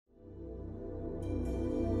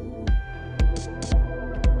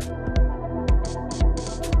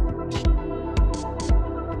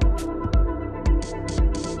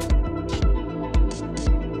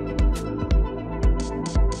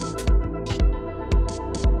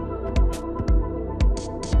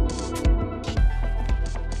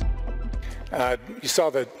You saw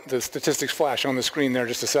the statistics flash on the screen there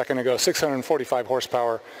just a second ago. 645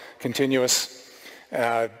 horsepower continuous,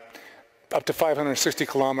 up to 560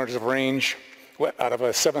 kilometers of range out of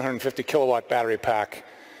a 750 kilowatt battery pack.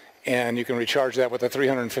 And you can recharge that with a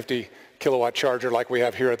 350 kilowatt charger like we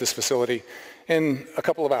have here at this facility in a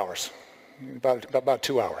couple of hours, about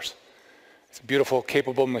 2 hours. It's a beautiful,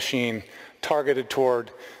 capable machine targeted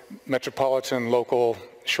toward metropolitan, local,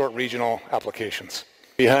 short regional applications.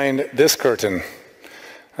 Behind this curtain,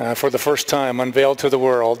 for the first time, unveiled to the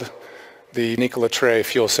world, the Nikola Tre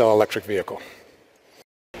fuel cell electric vehicle.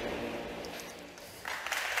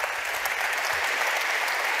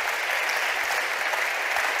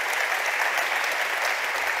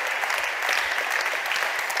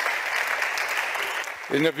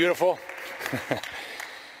 Isn't it beautiful?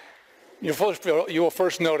 You will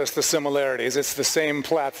first notice the similarities. It's the same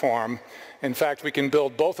platform. In fact, we can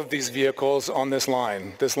build both of these vehicles on this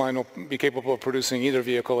line. This line will be capable of producing either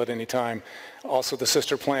vehicle at any time. Also, the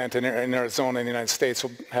sister plant in Arizona in the United States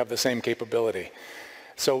will have the same capability.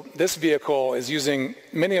 So this vehicle is using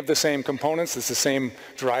many of the same components. It's the same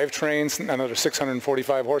drivetrains, another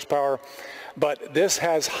 645 horsepower. But this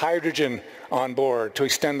has hydrogen on board to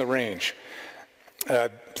extend the range.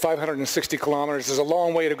 560 kilometers is a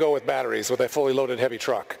long way to go with batteries with a fully loaded heavy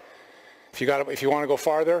truck. If you want to go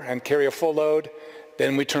farther and carry a full load,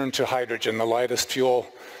 then we turn to hydrogen, the lightest fuel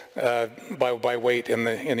by weight in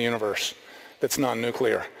the universe that's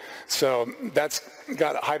non-nuclear. So that's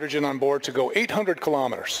got hydrogen on board to go 800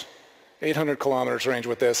 kilometers range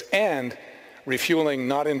with this, and refueling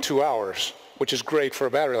not in 2 hours, which is great for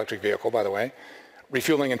a battery electric vehicle, by the way,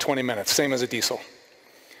 refueling in 20 minutes, same as a diesel.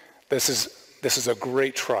 This is a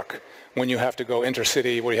great truck when you have to go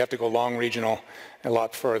intercity, where you have to go long regional, a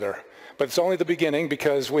lot further. But it's only the beginning,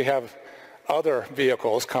 because we have other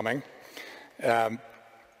vehicles coming. The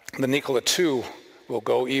Nikola 2 will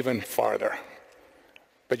go even farther,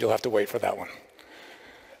 but you'll have to wait for that one.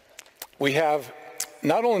 We have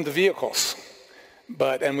not only the vehicles,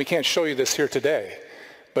 and we can't show you this here today,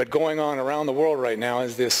 but going on around the world right now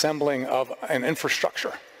is the assembling of an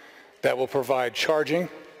infrastructure that will provide charging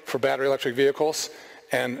for battery electric vehicles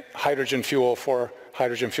and hydrogen fuel for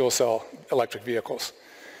hydrogen fuel cell electric vehicles.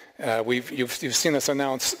 You've seen us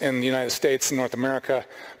announce in the United States and North America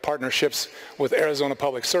partnerships with Arizona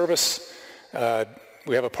Public Service.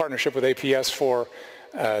 We have a partnership with APS for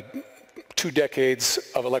 2 decades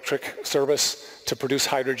of electric service to produce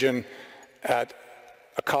hydrogen at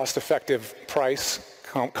a cost-effective price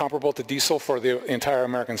comparable to diesel for the entire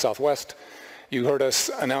American Southwest. You heard us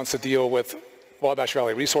announce a deal with Wabash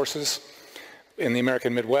Valley Resources in the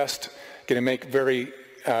American Midwest, going to make very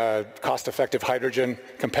cost-effective hydrogen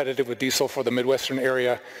competitive with diesel for the Midwestern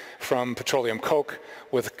area from petroleum coke,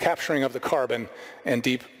 with capturing of the carbon and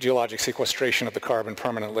deep geologic sequestration of the carbon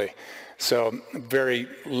permanently. So very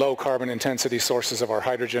low carbon intensity sources of our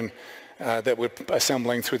hydrogen that we're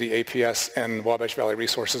assembling through the APS and Wabash Valley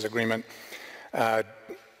Resources agreement.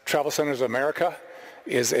 Travel Centers of America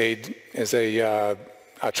is a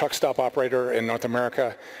truck stop operator in North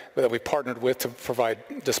America that we partnered with to provide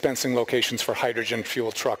dispensing locations for hydrogen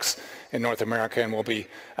fuel trucks in North America, and we'll be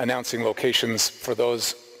announcing locations for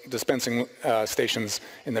those dispensing stations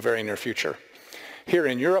in the very near future. Here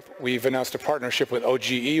in Europe, we've announced a partnership with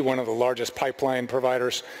OGE, one of the largest pipeline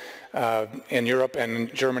providers in Europe and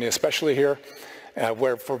in Germany especially here,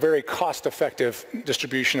 where for very cost-effective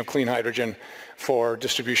distribution of clean hydrogen for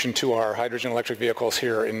distribution to our hydrogen electric vehicles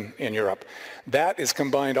here in Europe. That is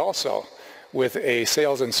combined also with a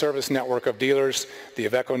sales and service network of dealers, the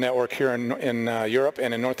Iveco network here in Europe,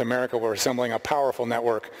 and in North America we're assembling a powerful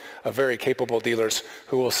network of very capable dealers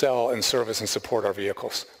who will sell and service and support our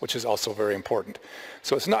vehicles, which is also very important.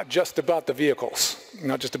 So it's not just about the vehicles,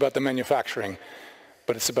 not just about the manufacturing,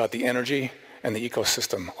 but it's about the energy and the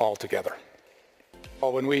ecosystem all together.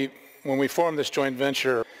 Well, when we formed this joint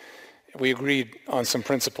venture, we agreed on some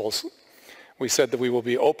principles. We said that we will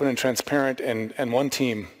be open and transparent and one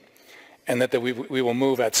team, and that we will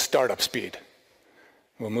move at startup speed.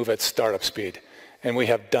 We'll move at startup speed. And we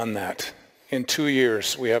have done that. In 2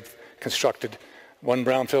 years, we have constructed 1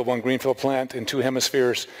 brownfield, 1 greenfield plant in 2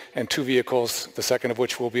 hemispheres and 2 vehicles, the second of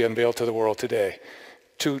which will be unveiled to the world today.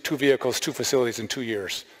 Two vehicles, 2 facilities in 2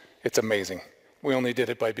 years. It's amazing. We only did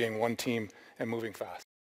it by being one team and moving fast.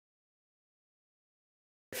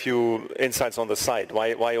 A few insights on the site.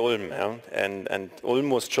 Why Ulm? Yeah? And Ulm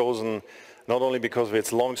was chosen not only because of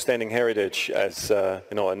its long-standing heritage as a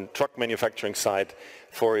truck manufacturing site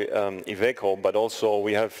for Iveco, but also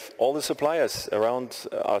we have all the suppliers around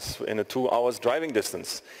us in a 2 hours driving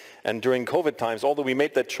distance. And during COVID times, although we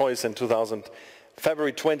made that choice in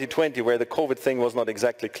February 2020, where the COVID thing was not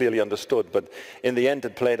exactly clearly understood, but in the end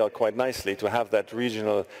it played out quite nicely to have that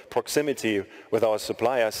regional proximity with our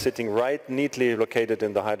suppliers sitting right neatly located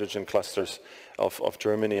in the hydrogen clusters of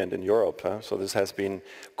Germany and in Europe. So this has been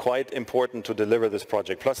quite important to deliver this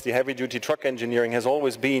project. Plus the heavy-duty truck engineering has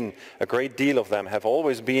always been, a great deal of them have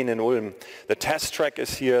always been in Ulm. The test track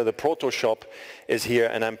is here, the proto shop is here,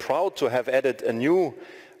 and I'm proud to have added a new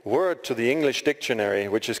word to the English dictionary,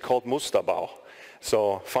 which is called Musterbau.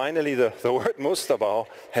 So finally the word Musterbau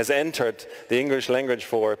has entered the English language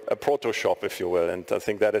for a proto shop, if you will, and I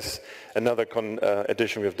think that is another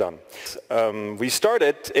addition we've done. We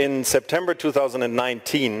started in September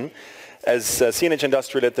 2019 as CNH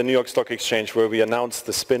Industrial at the New York Stock Exchange, where we announced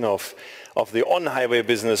the spin-off of the on-highway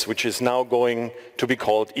business, which is now going to be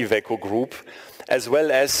called Iveco Group, as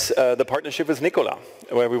well as the partnership with Nikola,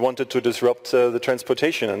 where we wanted to disrupt the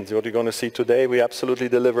transportation. And what you're going to see today, we absolutely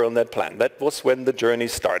deliver on that plan. That was when the journey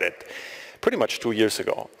started, pretty much 2 years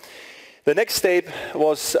ago. The next step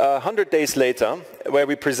was 100 days later, where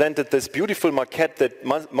we presented this beautiful maquette that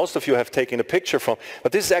most of you have taken a picture from.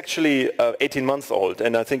 But this is actually 18 months old,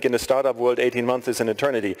 and I think in the startup world 18 months is an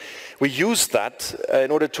eternity. We used that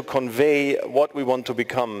in order to convey what we want to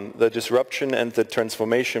become, the disruption and the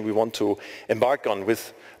transformation we want to embark on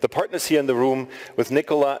with the partners here in the room, with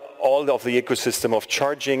Nikola, all of the ecosystem of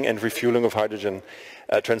charging and refueling of hydrogen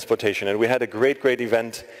transportation. And we had a great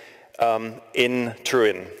event in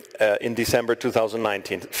Turin in December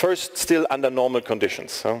 2019. First, still under normal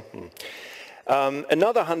conditions.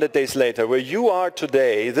 Another 100 days later, where you are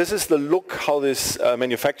today, this is the look how this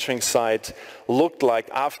manufacturing site looked like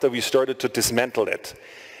after we started to dismantle it.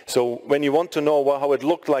 So when you want to know how it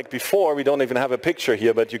looked like before, we don't even have a picture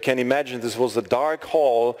here, but you can imagine this was a dark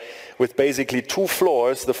hall with basically 2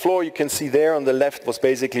 floors. The floor you can see there on the left was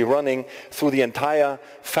basically running through the entire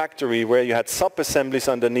factory, where you had sub-assemblies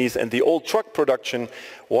underneath and the old truck production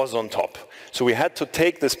was on top. So we had to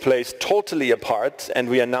take this place totally apart, and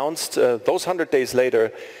we announced those 100 days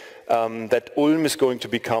later that Ulm is going to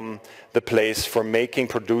become the place for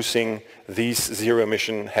producing these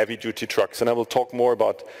zero-emission heavy-duty trucks. And I will talk more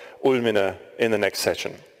about Ulm in the next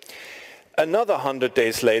session. Another 100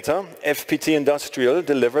 days later, FPT Industrial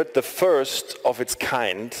delivered the first of its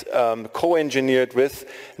kind, co-engineered with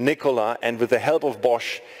Nikola and with the help of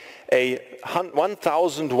Bosch, a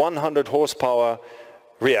 1,100 horsepower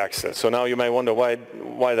rear axle. So now you may wonder why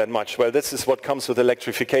that much? Well, this is what comes with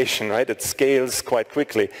electrification, right? It scales quite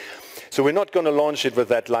quickly. So we're not going to launch it with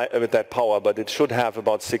that power, but it should have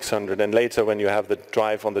about 600. And later, when you have the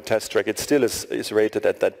drive on the test track, it still is rated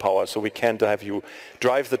at that power. So we can't have you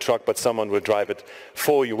drive the truck, but someone will drive it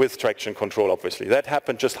for you with traction control, obviously. That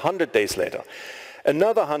happened just 100 days later.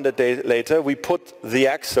 Another 100 days later, we put the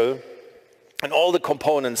axle and all the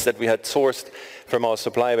components that we had sourced from our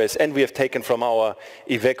supply base, and we have taken from our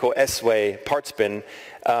Iveco S-Way parts bin,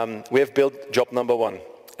 we have built job number 1.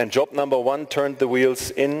 And job number 1 turned the wheels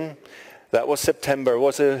in, that was September,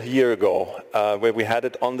 was a year ago, where we had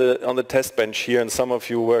it on the test bench here, and some of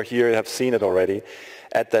you were here, have seen it already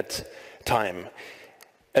at that time.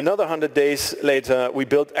 Another 100 days later, we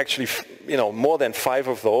built actually, more than 5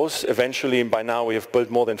 of those. Eventually, by now, we have built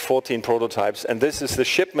more than 14 prototypes, and this is the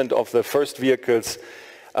shipment of the first vehicles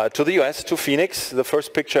to the US, to Phoenix. The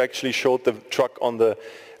first picture actually showed the truck on the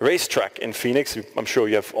racetrack in Phoenix. I'm sure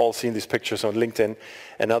you have all seen these pictures on LinkedIn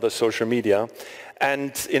and other social media.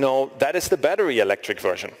 And, that is the battery electric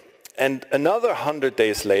version. And another 100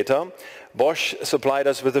 days later, Bosch supplied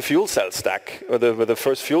us with a fuel cell stack, with the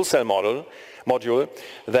first fuel cell module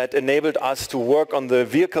that enabled us to work on the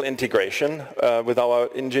vehicle integration with our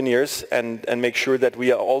engineers and make sure that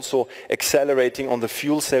we are also accelerating on the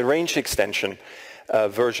fuel cell range extension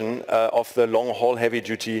version of the long-haul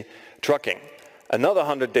heavy-duty trucking. Another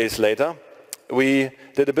 100 days later, we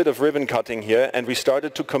did a bit of ribbon cutting here, and we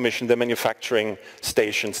started to commission the manufacturing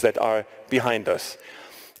stations that are behind us.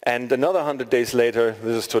 And another 100 days later,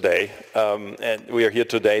 this is today, and we are here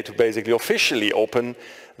today to basically officially open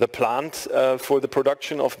the plant for the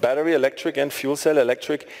production of battery electric and fuel cell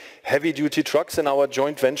electric heavy-duty trucks in our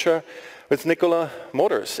joint venture with Nikola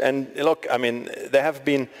Motors. And look, I mean, there have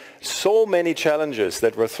been so many challenges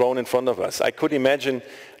that were thrown in front of us. I could imagine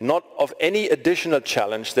not of any additional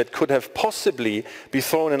challenge that could have possibly be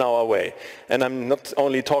thrown in our way. And I'm not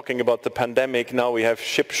only talking about the pandemic, now we have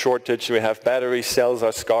chip shortage, we have battery cells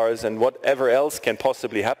are scarce, and whatever else can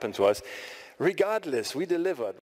possibly happen to us. Regardless, we delivered.